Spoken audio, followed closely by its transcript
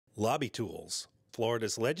Lobby Tools,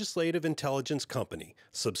 Florida's legislative intelligence company.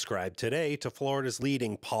 Subscribe today to Florida's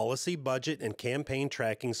leading policy, budget, and campaign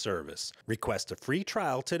tracking service. Request a free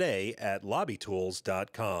trial today at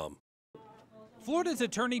lobbytools.com. Florida's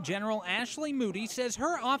Attorney General Ashley Moody says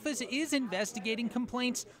her office is investigating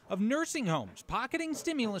complaints of nursing homes pocketing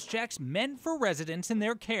stimulus checks meant for residents in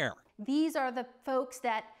their care. These are the folks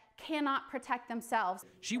that cannot protect themselves.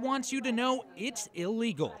 She wants you to know it's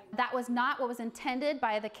illegal. That was not what was intended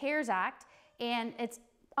by the CARES Act, and it's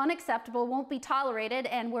unacceptable, won't be tolerated,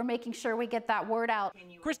 and we're making sure we get that word out.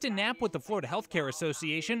 Kristen Knapp with the Florida Healthcare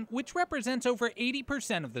Association, which represents over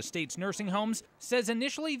 80% of the state's nursing homes, says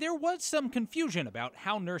initially there was some confusion about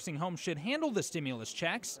how nursing homes should handle the stimulus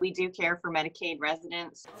checks. We do care for Medicaid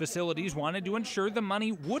residents. Facilities wanted to ensure the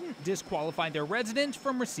money wouldn't disqualify their residents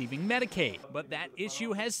from receiving Medicaid, but that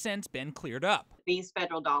issue has since been cleared up. These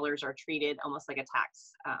federal dollars are treated almost like a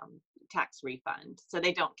tax refund, so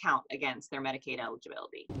they don't count against their Medicaid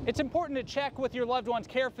eligibility. It's important to check with your loved one's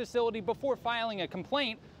care facility before filing a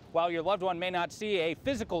complaint. While your loved one may not see a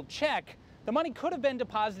physical check, the money could have been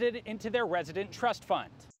deposited into their resident trust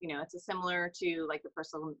fund. You know, it's similar to like the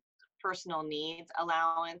personal needs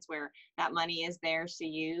allowance, where that money is theirs to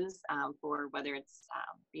use for whether it's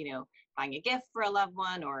buying a gift for a loved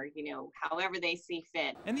one or however they see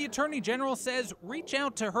fit. And the Attorney General says reach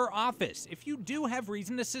out to her office if you do have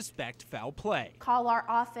reason to suspect foul play. Call our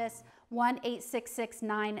office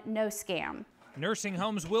 1-866-9-NO-SCAM. Nursing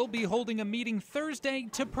homes will be holding a meeting Thursday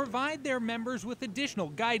to provide their members with additional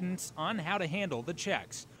guidance on how to handle the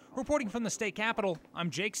checks. Reporting from the state capitol, I'm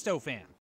Jake Stofan.